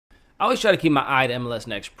I always try to keep my eye to MLS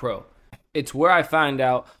Next Pro. It's where I find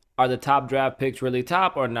out, are the top draft picks really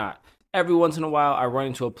top or not? Every once in a while, I run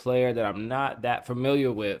into a player that I'm not that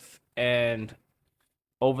familiar with. And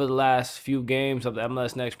over the last few games of the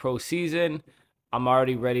MLS Next Pro season, I'm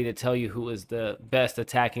already ready to tell you who is the best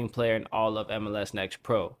attacking player in all of MLS Next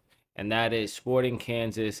Pro. And that is Sporting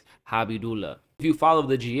Kansas Habibullah. If you follow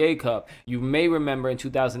the GA Cup, you may remember in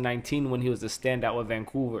 2019 when he was the standout with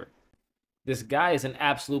Vancouver. This guy is an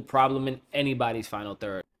absolute problem in anybody's final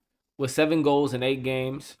third. With 7 goals in 8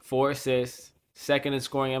 games, 4 assists, second in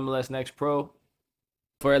scoring MLS Next Pro.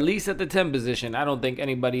 For at least at the 10 position, I don't think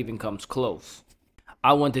anybody even comes close.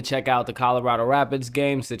 I went to check out the Colorado Rapids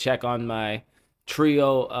games to check on my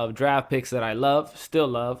trio of draft picks that I love, still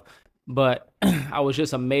love. But I was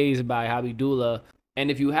just amazed by Habibullah. And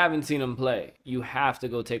if you haven't seen him play, you have to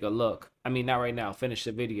go take a look. I mean, not right now. Finish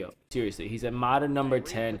the video. Seriously, he's a modern number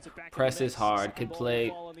 10, presses hard, could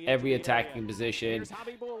play every attacking position,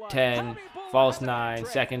 10, false 9,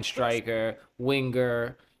 second striker,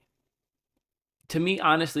 winger. To me,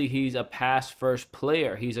 honestly, he's a pass-first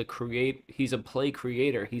player. He's a play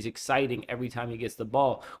creator. He's exciting every time he gets the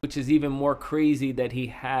ball, which is even more crazy that he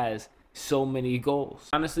has so many goals.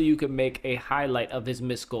 Honestly, you could make a highlight of his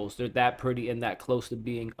missed goals. They're that pretty and that close to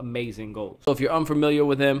being amazing goals. So if you're unfamiliar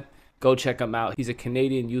with him, go check him out. He's a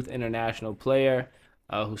Canadian youth international player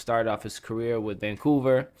who started off his career with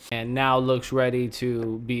Vancouver and now looks ready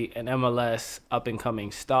to be an MLS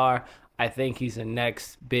up-and-coming star. I think he's the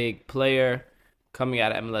next big player coming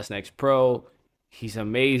out of MLS Next Pro. He's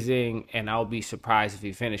amazing, and I'll be surprised if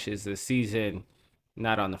he finishes the season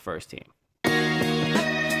not on the first team.